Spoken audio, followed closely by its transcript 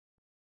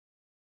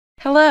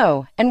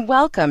Hello, and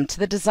welcome to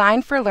the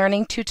Design for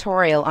Learning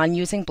tutorial on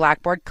using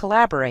Blackboard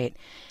Collaborate,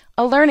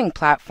 a learning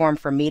platform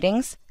for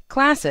meetings,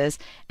 classes,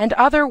 and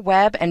other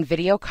web and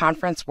video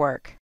conference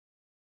work.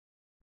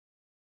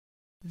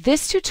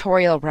 This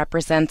tutorial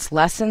represents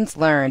lessons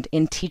learned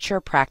in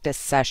teacher practice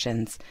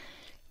sessions.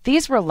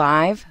 These were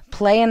live,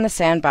 play in the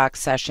sandbox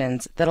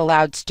sessions that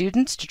allowed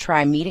students to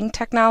try meeting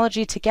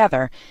technology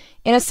together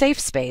in a safe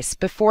space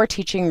before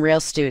teaching real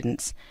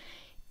students.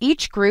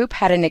 Each group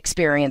had an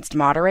experienced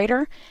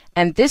moderator,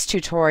 and this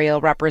tutorial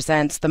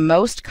represents the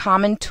most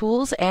common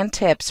tools and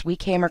tips we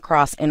came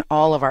across in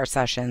all of our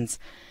sessions.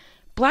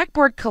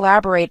 Blackboard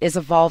Collaborate is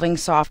evolving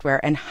software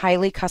and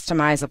highly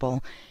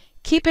customizable.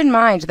 Keep in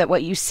mind that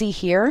what you see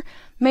here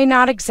may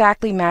not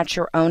exactly match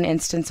your own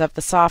instance of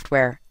the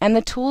software, and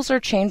the tools are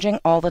changing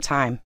all the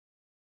time.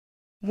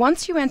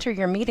 Once you enter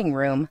your meeting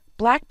room,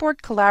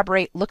 Blackboard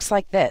Collaborate looks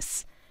like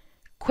this.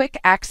 Quick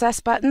access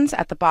buttons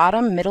at the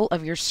bottom middle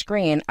of your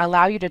screen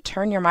allow you to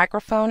turn your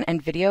microphone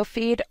and video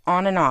feed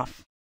on and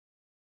off.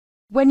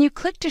 When you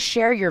click to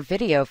share your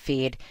video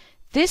feed,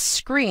 this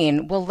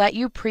screen will let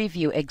you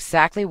preview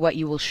exactly what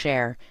you will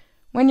share.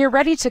 When you're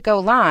ready to go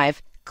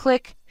live,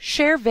 click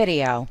Share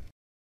Video.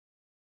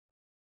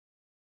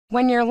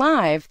 When you're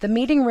live, the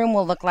meeting room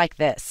will look like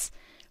this.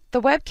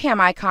 The webcam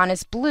icon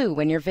is blue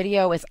when your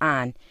video is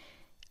on.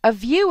 A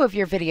view of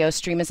your video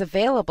stream is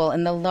available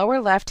in the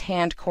lower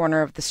left-hand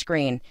corner of the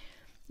screen.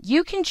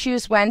 You can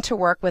choose when to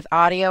work with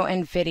audio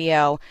and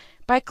video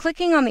by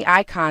clicking on the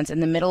icons in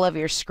the middle of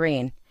your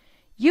screen.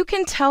 You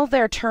can tell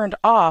they're turned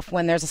off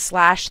when there's a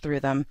slash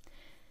through them.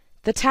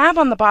 The tab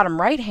on the bottom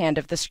right-hand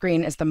of the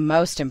screen is the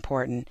most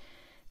important.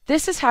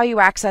 This is how you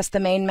access the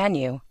main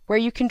menu, where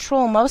you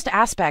control most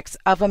aspects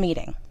of a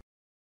meeting.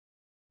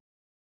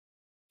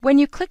 When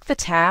you click the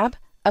tab,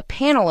 a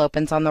panel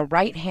opens on the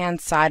right-hand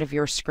side of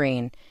your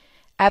screen.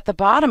 At the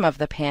bottom of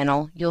the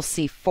panel, you'll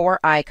see 4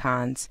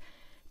 icons.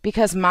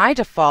 Because my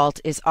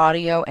default is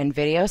audio and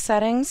video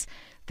settings,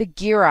 the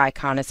gear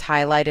icon is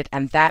highlighted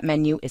and that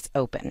menu is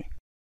open.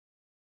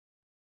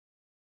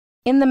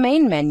 In the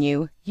main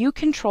menu, you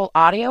control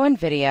audio and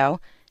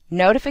video,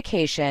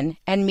 notification,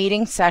 and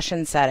meeting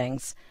session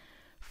settings.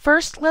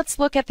 First, let's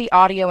look at the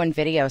audio and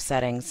video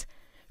settings.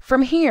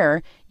 From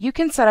here, you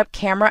can set up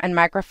camera and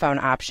microphone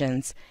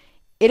options.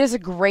 It is a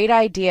great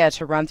idea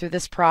to run through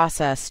this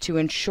process to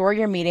ensure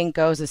your meeting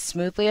goes as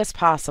smoothly as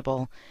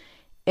possible.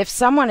 If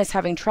someone is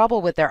having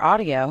trouble with their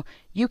audio,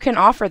 you can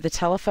offer the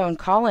telephone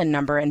call-in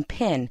number and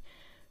PIN.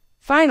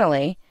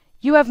 Finally,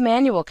 you have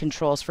manual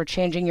controls for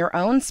changing your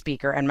own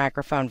speaker and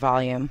microphone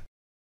volume.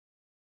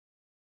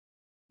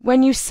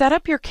 When you set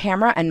up your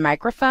camera and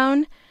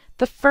microphone,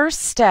 the first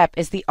step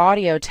is the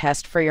audio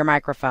test for your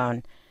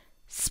microphone.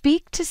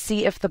 Speak to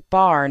see if the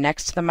bar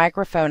next to the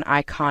microphone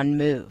icon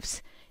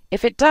moves.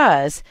 If it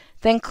does,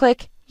 then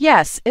click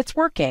Yes, it's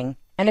working,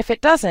 and if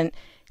it doesn't,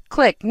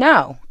 click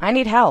No, I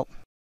need help.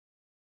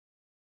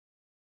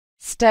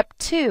 Step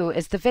 2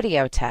 is the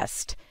video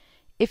test.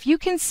 If you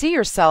can see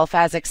yourself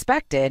as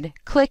expected,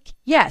 click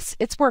Yes,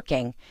 it's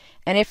working,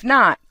 and if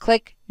not,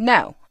 click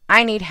No,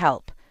 I need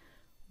help.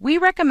 We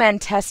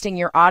recommend testing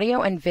your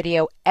audio and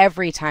video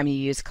every time you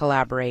use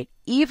Collaborate,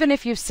 even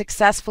if you've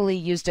successfully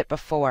used it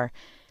before.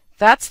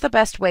 That's the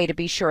best way to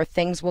be sure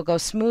things will go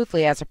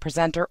smoothly as a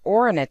presenter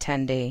or an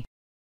attendee.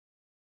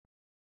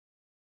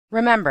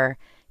 Remember,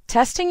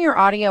 testing your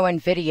audio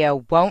and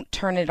video won't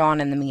turn it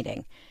on in the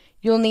meeting.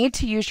 You'll need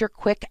to use your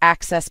quick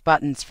access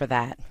buttons for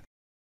that.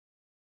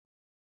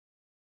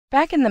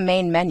 Back in the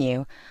main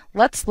menu,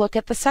 let's look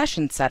at the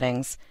session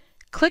settings.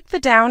 Click the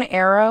down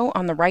arrow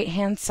on the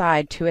right-hand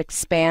side to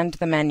expand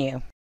the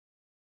menu.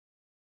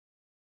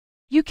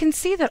 You can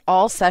see that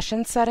all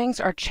session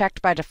settings are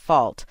checked by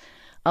default,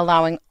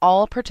 allowing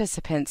all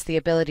participants the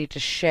ability to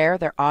share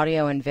their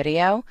audio and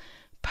video,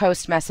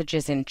 post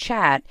messages in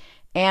chat,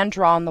 and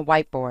draw on the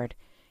whiteboard.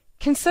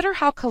 Consider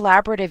how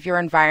collaborative your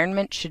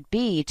environment should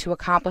be to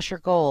accomplish your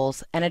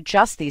goals and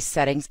adjust these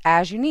settings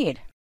as you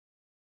need.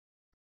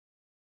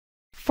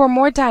 For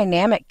more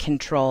dynamic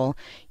control,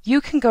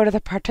 you can go to the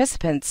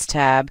Participants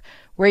tab,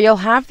 where you'll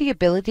have the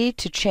ability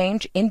to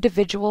change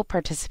individual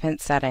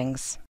participant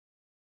settings.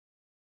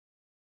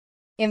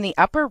 In the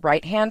upper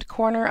right-hand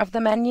corner of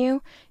the menu,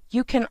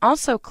 you can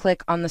also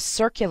click on the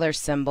circular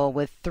symbol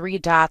with 3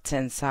 dots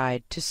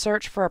inside to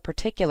search for a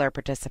particular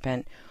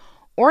participant,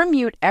 or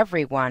mute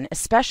everyone,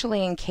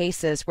 especially in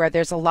cases where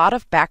there's a lot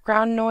of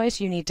background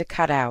noise you need to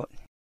cut out.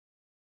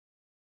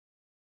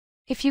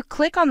 If you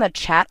click on the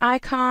chat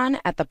icon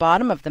at the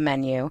bottom of the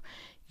menu,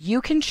 you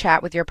can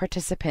chat with your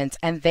participants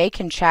and they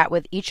can chat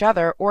with each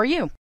other or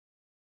you.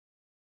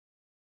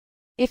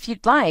 If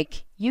you'd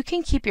like, you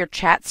can keep your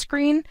chat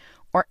screen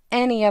or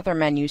any other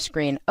menu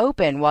screen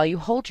open while you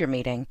hold your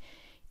meeting.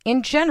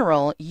 In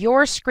general,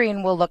 your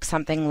screen will look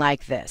something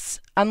like this,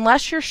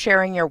 unless you're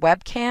sharing your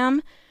webcam,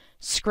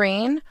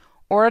 screen,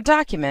 or a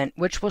document,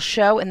 which will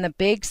show in the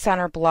big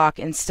center block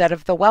instead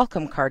of the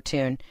welcome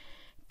cartoon.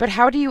 But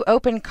how do you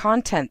open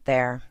content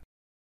there?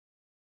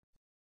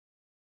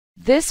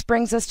 This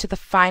brings us to the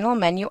final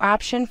menu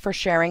option for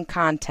sharing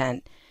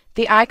content,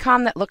 the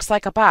icon that looks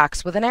like a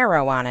box with an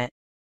arrow on it.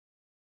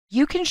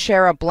 You can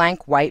share a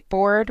blank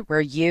whiteboard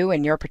where you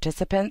and your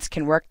participants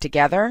can work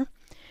together,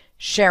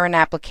 share an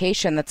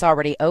application that's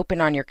already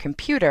open on your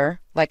computer,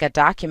 like a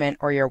document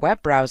or your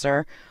web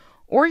browser,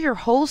 or your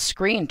whole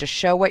screen to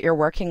show what you're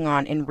working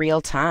on in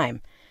real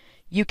time.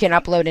 You can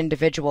upload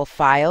individual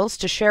files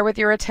to share with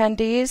your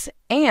attendees,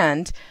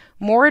 and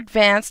more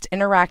advanced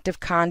interactive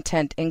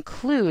content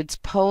includes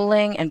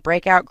polling and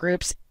breakout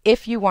groups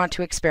if you want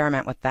to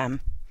experiment with them.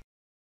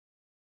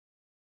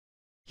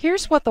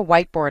 Here's what the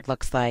whiteboard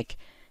looks like.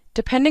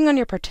 Depending on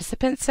your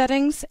participant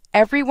settings,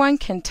 everyone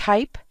can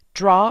type,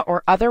 draw,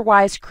 or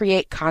otherwise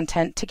create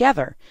content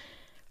together.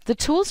 The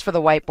tools for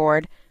the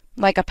whiteboard,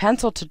 like a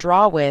pencil to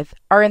draw with,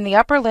 are in the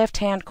upper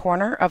left-hand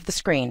corner of the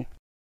screen.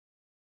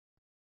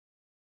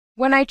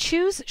 When I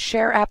choose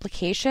Share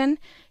Application,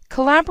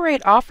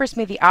 Collaborate offers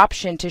me the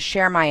option to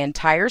share my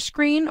entire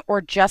screen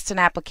or just an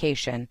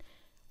application.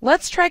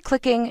 Let's try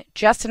clicking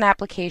Just an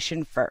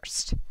Application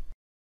first.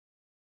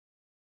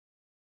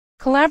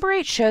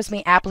 Collaborate shows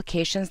me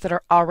applications that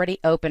are already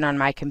open on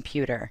my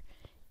computer.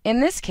 In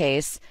this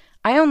case,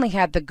 I only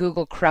had the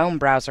Google Chrome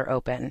browser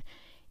open.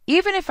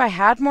 Even if I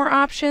had more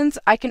options,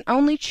 I can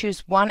only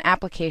choose one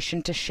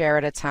application to share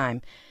at a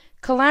time.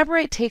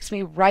 Collaborate takes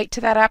me right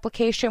to that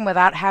application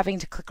without having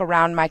to click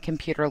around my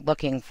computer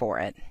looking for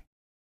it.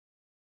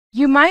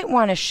 You might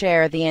want to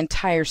share the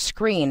entire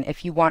screen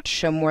if you want to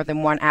show more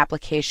than one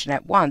application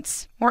at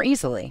once, more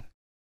easily.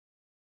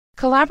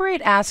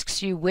 Collaborate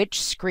asks you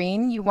which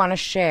screen you want to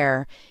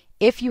share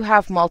if you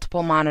have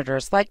multiple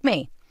monitors like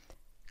me.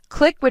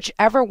 Click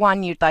whichever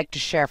one you'd like to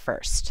share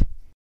first.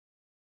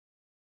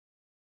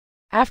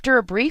 After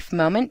a brief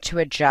moment to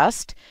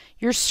adjust,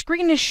 your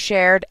screen is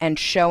shared and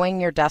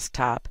showing your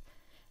desktop.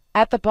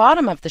 At the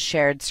bottom of the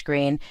shared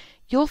screen,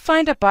 you'll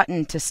find a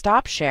button to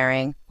stop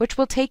sharing, which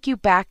will take you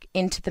back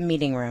into the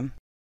meeting room.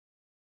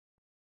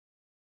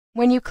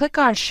 When you click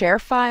on Share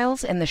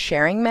Files in the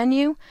Sharing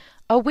menu,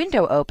 a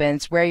window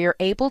opens where you're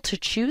able to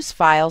choose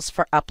files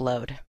for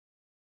upload.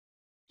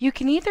 You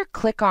can either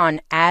click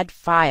on Add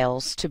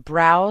Files to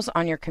browse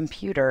on your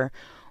computer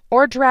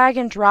or drag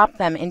and drop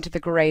them into the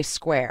gray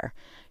square.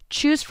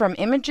 Choose from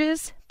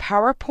images,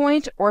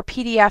 PowerPoint, or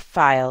PDF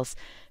files,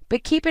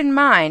 but keep in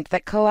mind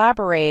that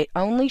Collaborate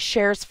only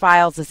shares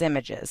files as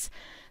images,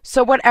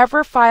 so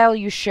whatever file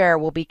you share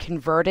will be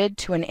converted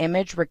to an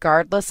image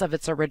regardless of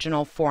its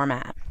original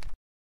format.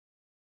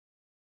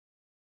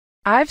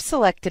 I've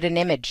selected an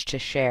image to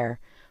share,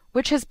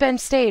 which has been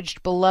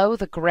staged below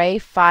the gray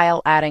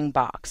File Adding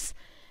box.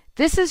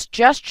 This is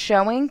just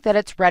showing that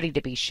it's ready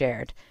to be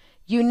shared.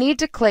 You need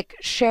to click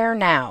Share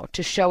Now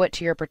to show it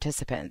to your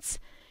participants.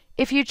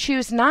 If you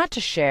choose not to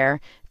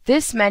share,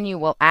 this menu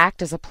will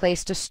act as a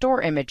place to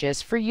store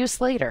images for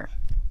use later.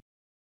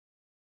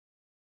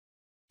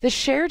 The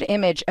shared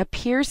image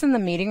appears in the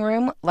meeting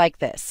room like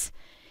this.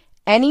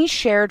 Any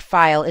shared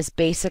file is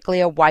basically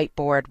a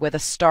whiteboard with a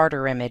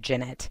starter image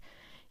in it.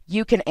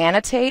 You can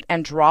annotate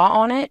and draw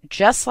on it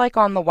just like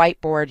on the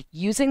whiteboard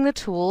using the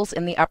tools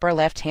in the upper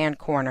left-hand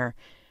corner.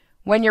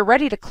 When you're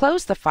ready to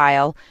close the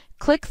file,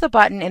 click the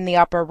button in the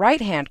upper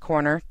right-hand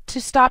corner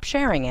to stop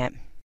sharing it.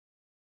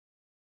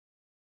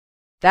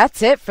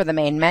 That's it for the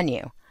main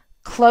menu.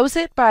 Close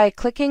it by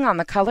clicking on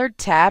the colored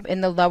tab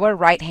in the lower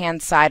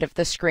right-hand side of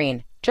the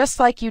screen, just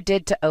like you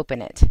did to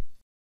open it.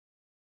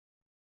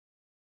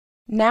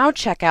 Now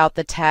check out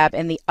the tab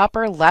in the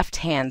upper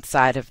left-hand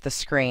side of the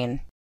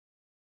screen.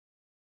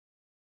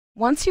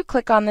 Once you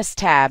click on this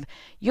tab,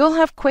 you'll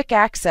have quick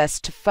access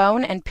to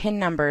phone and PIN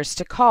numbers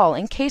to call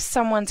in case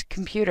someone's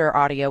computer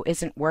audio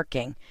isn't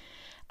working,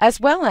 as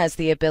well as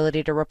the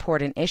ability to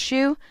report an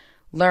issue,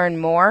 learn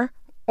more,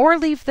 or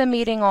leave the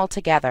meeting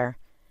altogether.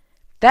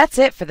 That's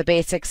it for the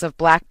basics of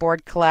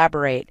Blackboard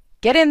Collaborate.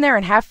 Get in there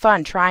and have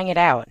fun trying it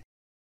out.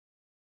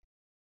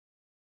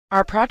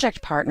 Our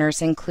project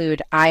partners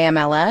include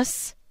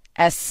IMLS,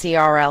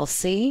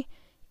 SCRLC,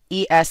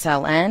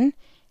 ESLN,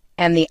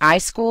 and the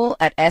iSchool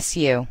at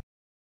SU.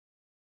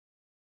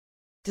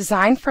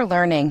 Design for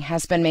Learning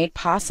has been made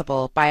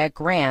possible by a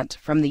grant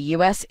from the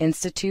U.S.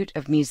 Institute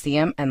of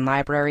Museum and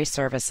Library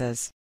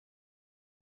Services.